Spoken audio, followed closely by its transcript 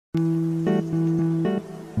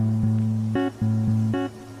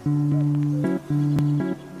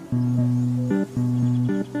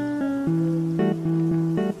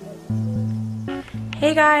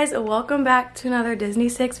Hey guys, welcome back to another Disney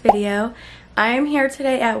 6 video. I am here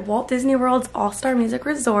today at Walt Disney World's All-Star Music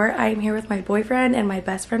Resort. I am here with my boyfriend and my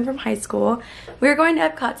best friend from high school. We are going to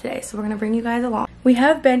Epcot today, so we're going to bring you guys along. We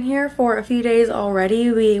have been here for a few days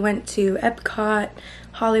already. We went to Epcot,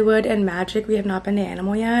 Hollywood, and Magic. We have not been to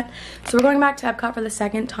Animal yet. So we're going back to Epcot for the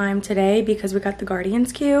second time today because we got the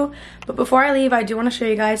Guardians queue. But before I leave, I do want to show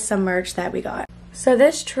you guys some merch that we got. So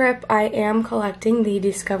this trip, I am collecting the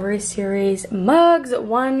Discovery Series mugs.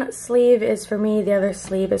 One sleeve is for me, the other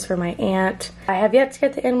sleeve is for my aunt. I have yet to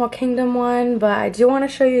get the Animal Kingdom one, but I do want to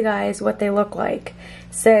show you guys what they look like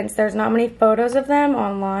since there's not many photos of them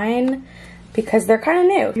online because they're kind of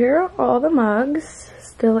new. Here are all the mugs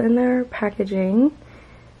still in their packaging.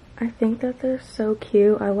 I think that they're so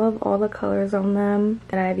cute. I love all the colors on them,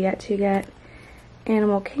 and I have yet to get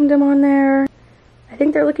Animal Kingdom on there. I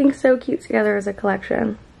think they're looking so cute together as a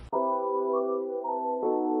collection.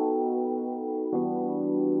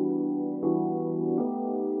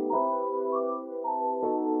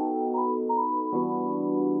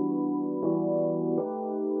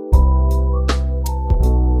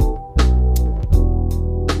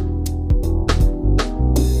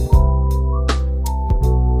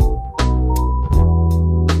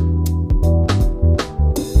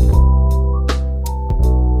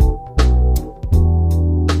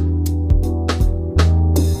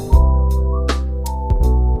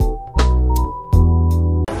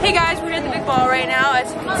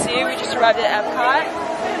 Arrived at Epcot,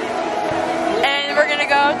 and we're gonna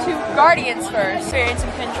go to Guardians first. Experience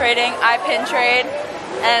some pin trading. I pin trade,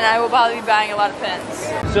 and I will probably be buying a lot of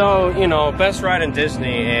pins. So, you know, best ride in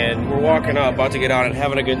Disney, and we're walking up, about to get on and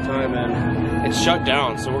having a good time, and it's shut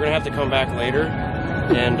down, so we're gonna have to come back later,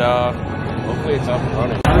 and hopefully it's up and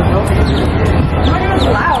running.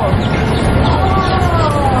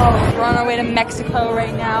 We're on our way to Mexico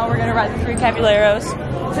right now. We're gonna ride the 3 Caballeros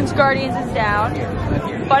since Guardians is down.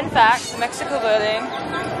 Fun fact, the Mexico building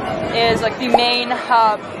is like the main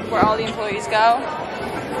hub where all the employees go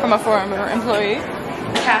from a former employee.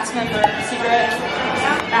 Castmember secret.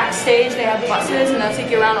 Backstage they have buses and they'll take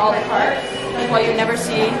you around all the parks. That's why you never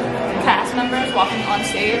see cast members walking on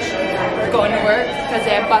stage going to work, because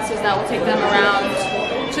they have buses that will take them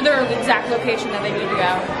around to their exact location that they need to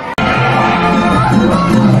go.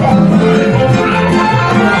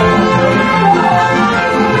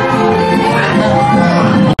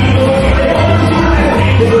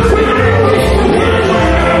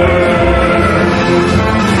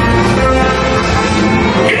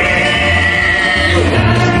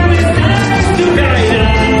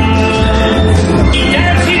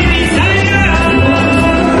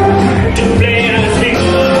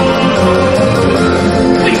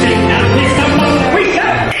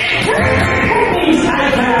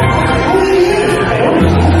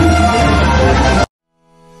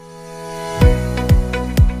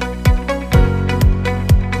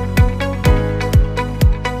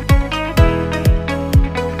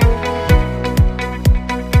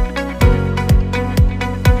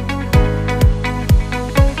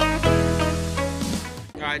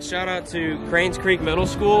 Shout out to Cranes Creek Middle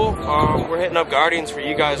School. We're hitting up Guardians for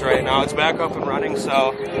you guys right now. It's back up and running,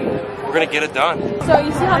 so we're gonna get it done. So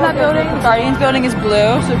you see how that building, the Guardians building, is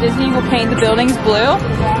blue? So Disney will paint the buildings blue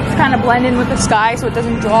to kind of blend in with the sky so it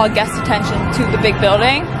doesn't draw guest attention to the big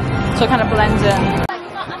building. So it kind of blends in.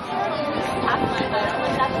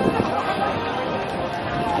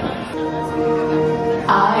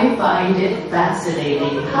 I find it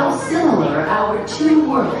fascinating how similar our two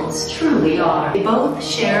worlds truly are. They both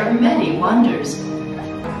share many wonders. We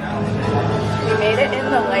made it in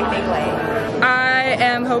the lightning lane. I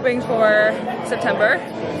am hoping for September.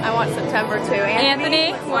 I want September too.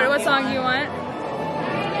 Anthony, what song do you want?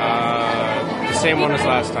 The same one as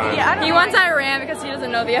last time. Yeah, he wants Iran because he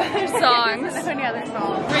doesn't know the other songs. Any other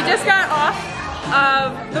songs? We just got off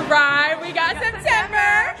of the ride. We got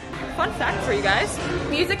September. Fun fact for you guys.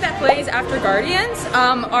 Music that plays after Guardians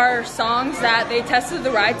are songs that they tested the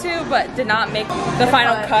ride to but did not make the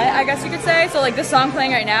final cut, I guess you could say. So like the song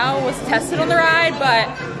playing right now was tested on the ride but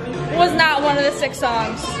was not one of the 6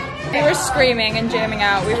 songs. We were screaming and jamming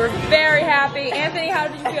out. We were very happy. Anthony, how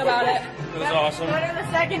did you feel about it? It was awesome. Better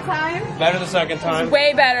the second time? Better the second time.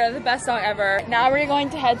 Way better, the best song ever. Now we're going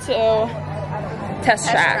to head to Test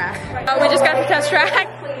Track. We just got to Test Track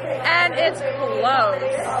and it's closed.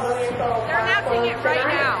 They're announcing it right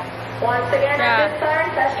now. Once again, at this time,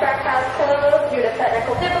 Test Track has closed due to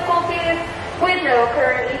technical difficulties with no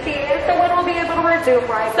current ETA, so when we'll be able to resume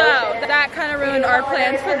right So that kind of ruined our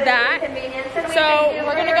plans for that. So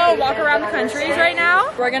we're gonna go walk around the countries right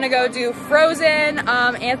now. We're gonna go do Frozen.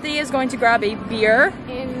 Anthony is going to grab a beer.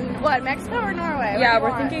 In what, Mexico or Norway? Norway. Yeah,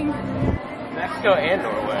 we're thinking Mexico and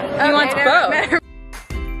Norway. he wants both.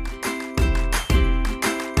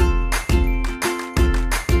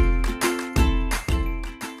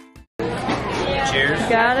 Cheers.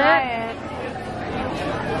 Got it.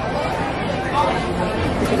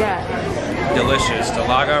 What you got? Delicious.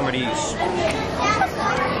 Dalaga Maris.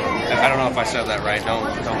 I don't know if I said that right. Don't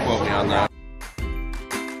quote me on that.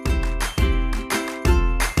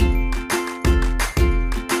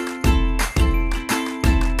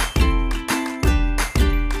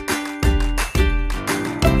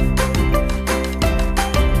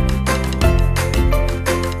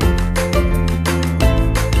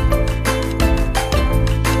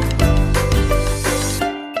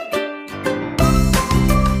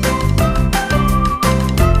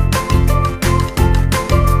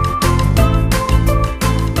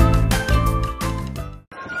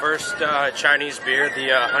 Chinese beer, the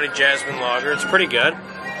honey jasmine lager. It's pretty good.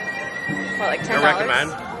 What, like $10? I recommend.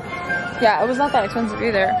 Yeah, it was not that expensive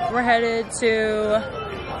either. We're headed to,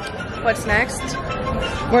 what's next?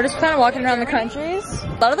 We're just kind of walking around the countries.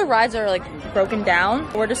 A lot of the rides are like broken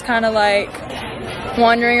down. We're just kind of like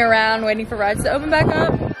wandering around waiting for rides to open back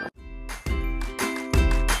up.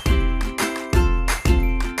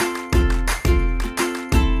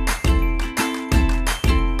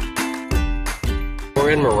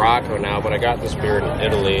 We're in Morocco now, but I got this beer in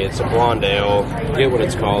Italy. It's a blonde ale. I forget what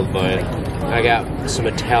it's called, but I got some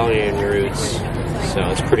Italian roots, so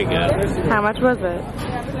it's pretty good. How much was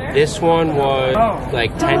it? This one was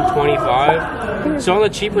like $10.25. So on the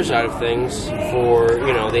cheaper side of things for,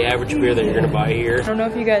 you know, the average beer that you're gonna buy here. I don't know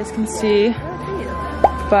if you guys can see,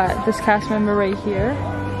 but this cast member right here,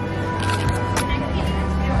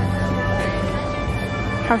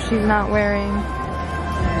 how she's not wearing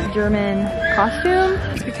German costume.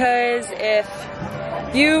 It's because if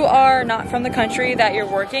you are not from the country that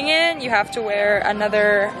you're working in, you have to wear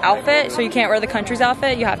another outfit. So you can't wear the country's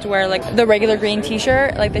outfit. You have to wear like the regular green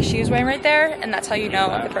t-shirt like that she's wearing right there, and that's how you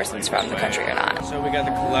know if the person's from the country or not. So we got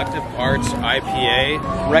the Collective Arts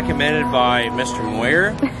IPA, recommended by Mr.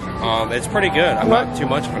 Moyer. It's pretty good. I'm not too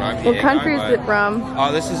much of an IPA. What country is it from?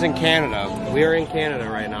 This is in Canada. We are in Canada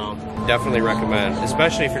right now. Definitely recommend,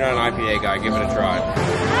 especially if you're not an IPA guy, give it a try.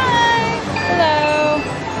 Hi. Hello.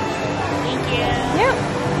 Thank you. Yep.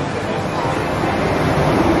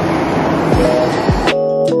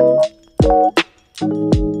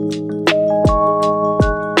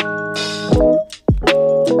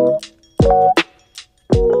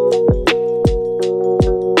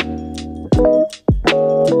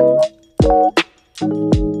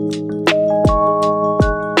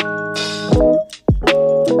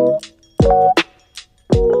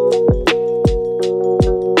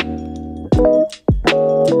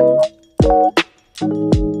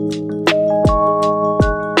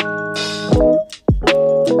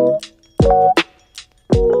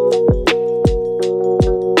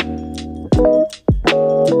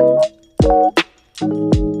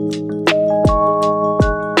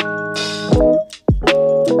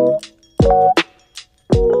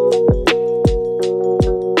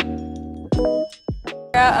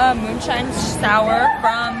 Moonshine sour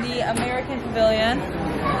from the American Pavilion.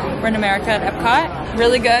 We're in America at Epcot.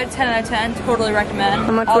 Really good, 10 out of 10, totally recommend.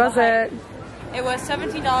 How much was it? It was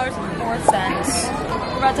 $17.04.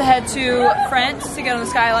 We're about to head to France to get on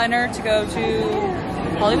the Skyliner to go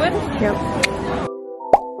to Hollywood. Yep.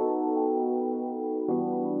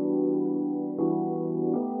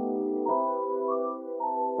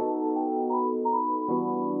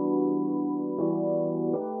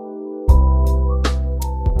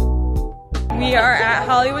 We are at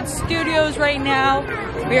Hollywood Studios right now.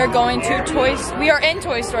 We are going to we are in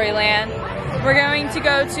Toy Story Land. We're going to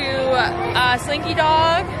go to Slinky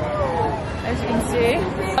Dog, as you can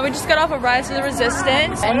see. We just got off of Rise of the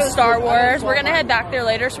Resistance and Star Wars. We're gonna head back there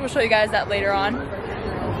later, so we'll show you guys that later on.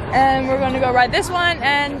 And we're gonna go ride this one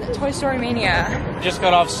and Toy Story Mania. Just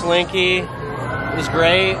got off Slinky. It was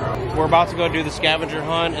great. We're about to go do the scavenger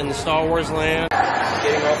hunt in the Star Wars land.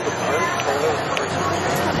 Getting off the cart.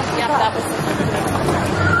 Yeah, that was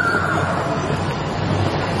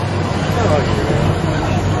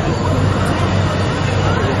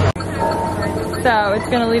So it's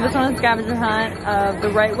gonna leave us on a scavenger hunt of the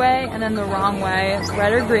right way and then the wrong way,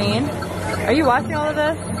 red or green. Are you watching all of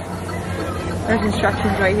this? There's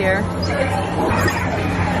instructions right here.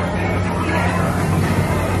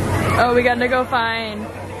 Oh, we gotta go find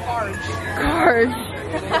Cards.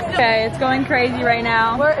 Okay, it's going crazy right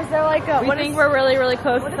now. Where is there like a? We think we're really, really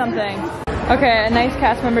close to something. Okay, a nice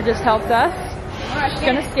cast member just helped us. She's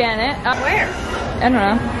gonna scan it. Where? I don't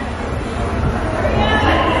know.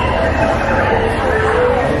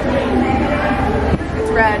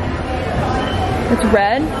 red. It's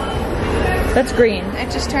red? That's green.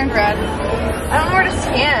 It just turned red. I don't know where to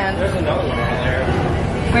scan. There's another one right there.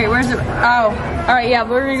 Wait, where's it? Oh, all right, yeah,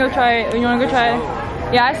 we're gonna go try it. You wanna go try it?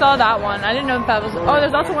 Yeah, I saw that one. I didn't know if that was, oh,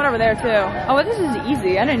 there's also one over there too. Oh, well, this is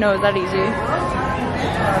easy. I didn't know it was that easy.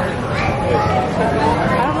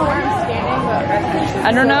 I don't know where I'm scanning, but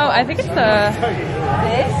I don't know, I think it's the,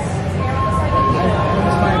 this.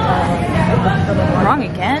 wrong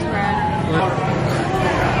again?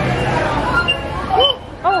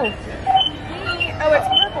 Oh. Oh, it's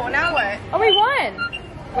purple. Now what? Oh, we won.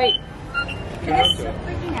 Wait. It is so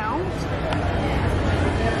freaking out.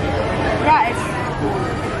 Yeah, it's.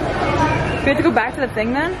 We have to go back to the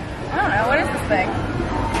thing then? I don't know. What is this thing?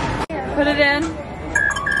 Put it in.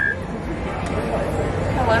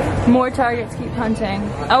 Hello? More targets, keep hunting.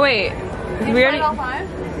 Oh wait. We already. All 5?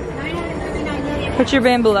 Put your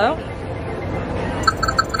band below.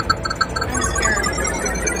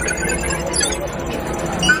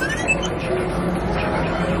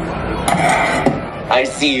 I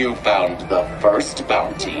see you found the first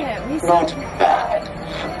bounty. Not bad.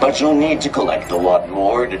 But you'll need to collect a lot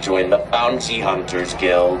more to join the Bounty Hunters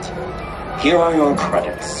Guild. Here are your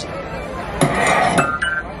credits.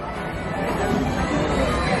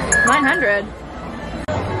 900.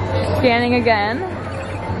 Scanning again.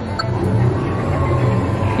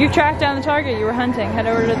 You've tracked down the target you were hunting. Head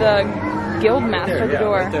over to the guild map for the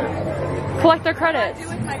door. Right there. Collect their credits. What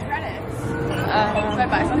do I do with my credits? Do I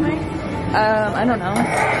buy something? I don't know.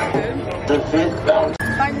 The fifth bounty.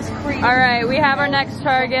 Find this cream. All right, we have our next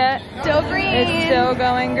target. Still green. It's still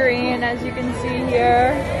going green, as you can see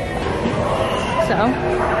here. So.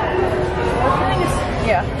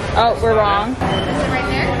 Yeah. Oh, we're wrong. Is it right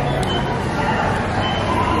there?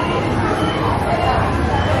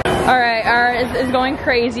 All right, ours is going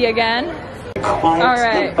crazy again. All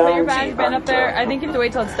right, put your badge band up there. I think you have to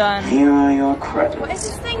wait till it's done. Here are your credits. What is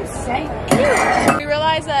this thing saying? We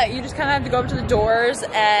realized that you just kind of have to go up to the doors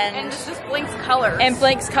and it just blinks colors. and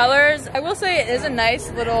blinks colors. I will say it is a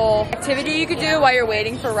nice little activity you could do while you're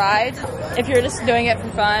waiting for rides. If you're just doing it for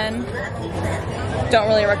fun, don't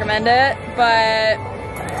really recommend it, but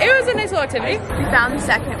it was a nice little activity. We found the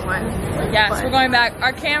second one. Yes, we're going back.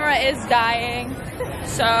 Our camera is dying,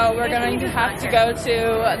 so we're going to have to go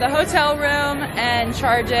to the hotel room and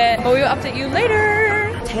charge it, but we will update you later.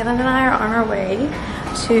 Taylor and I are on our way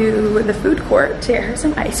to the food court to get her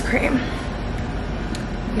some ice cream.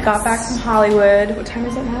 We got back from Hollywood. What time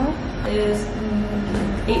is it now? It is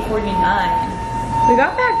 8:49. We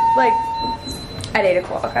got back like at 8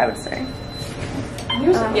 o'clock, I would say.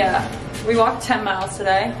 Yeah, we walked 10 miles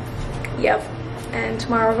today. Yep. And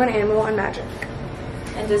tomorrow we're going to Animal and Magic.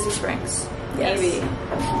 And Disney Springs. Yes. Maybe.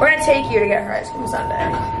 We're going to take you to get her ice cream Sunday.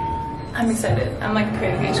 I'm excited. I'm like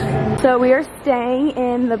craving ice cream. So we are staying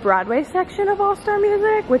in the Broadway section of All Star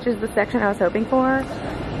Music, which is the section I was hoping for.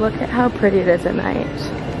 Look at how pretty it is at night.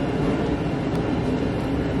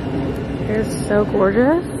 It's so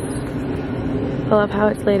gorgeous. I love how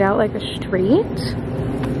it's laid out like a street.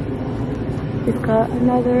 We've got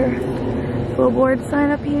another billboard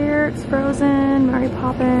sign up here. It's Frozen, Mary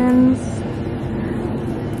Poppins.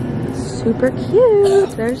 Super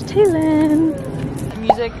cute. There's Taylin.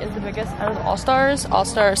 Music is the biggest out of the All-Stars.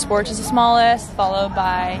 All-Star Sports is the smallest, followed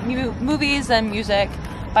by movies and music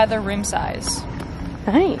by the room size.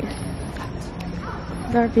 Nice.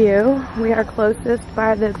 Here's our view. We are closest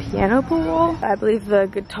by the piano pool. I believe the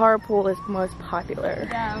guitar pool is most popular.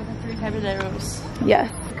 Yeah, with the 3 caballeros.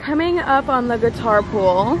 Yes. Coming up on the guitar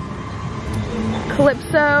pool,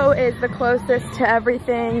 Calypso is the closest to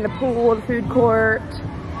everything, the pool, the food court.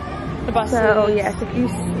 The buses. So yes, if you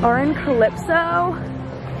are in Calypso,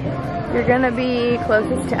 you're gonna be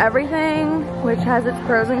closest to everything, which has its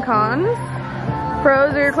pros and cons.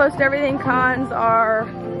 Pros are you're close to everything, cons are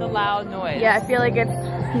the loud noise. yeah, I feel like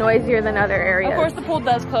it's noisier than other areas. Of course the pool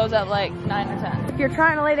does close at like 9 or 10. If you're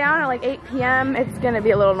trying to lay down at like 8 p.m., it's gonna be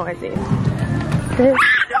a little noisy.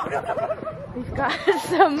 We've got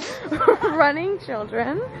some running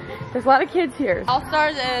children. There's a lot of kids here.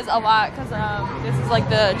 All-Stars is a lot because this is like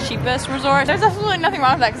the cheapest resort. There's absolutely nothing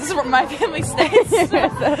wrong with that because this is where my family stays. This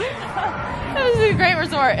is a great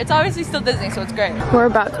resort. It's obviously still Disney, so it's great. We're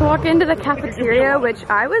about to walk into the cafeteria, which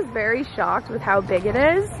I was very shocked with how big it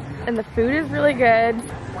is. And the food is really good.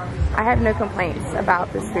 I have no complaints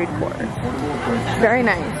about this food court. It's very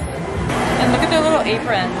nice. And look at their little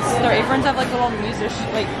aprons. Their aprons have like little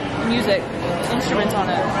music instruments on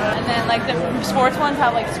it. And then like the sports ones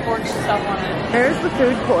have like sports stuff on it. There's the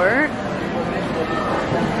food court.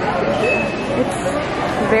 It's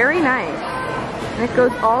very nice. And it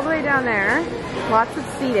goes all the way down there. Lots of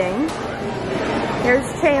seating. Here's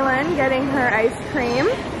Taylin getting her ice cream.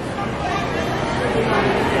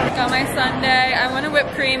 Got my sundae. I want a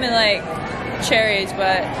whipped cream and like cherries,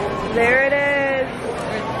 but There it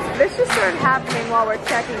is. This just started happening while we're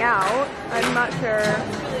checking out. I'm not sure.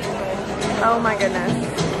 Oh my goodness.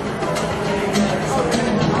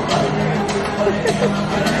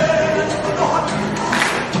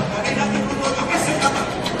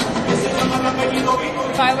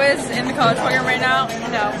 if I was in the college program right now,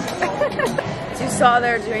 no. You saw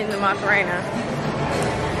they're doing the Macarena.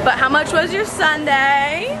 But how much was your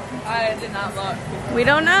sundae? I did not look. We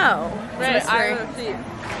don't know. Right,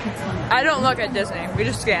 I don't look at Disney. We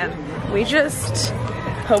just scan. We just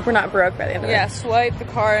hope we're not broke by the end of it. Yeah, swipe the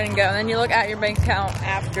card and go. And then you look at your bank account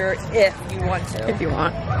after if you want to. If you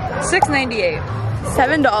want. $6.98.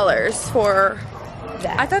 $7 for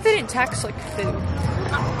that. I thought they didn't tax like food.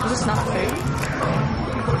 Is this not food?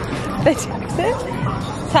 They tax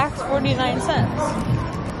it? Tax 49 cents.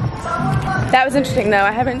 That was interesting though.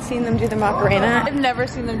 I haven't seen them do the Macarena. I've never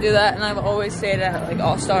seen them do that, and I've always stayed at like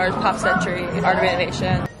All Stars, Pop Century, Art of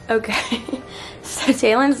Animation. Okay. So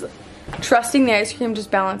Taylin's trusting the ice cream,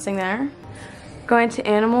 just balancing there. Going to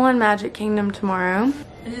Animal and Magic Kingdom tomorrow.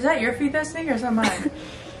 Is that your feet that's or is that mine?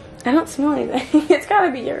 I don't smell anything. It's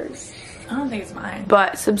gotta be yours. I don't think it's mine.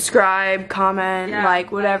 But subscribe, comment, Yeah,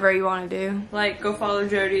 like whatever you want to do. Like, go follow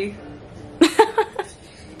Jody.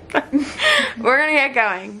 We're gonna get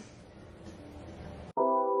going.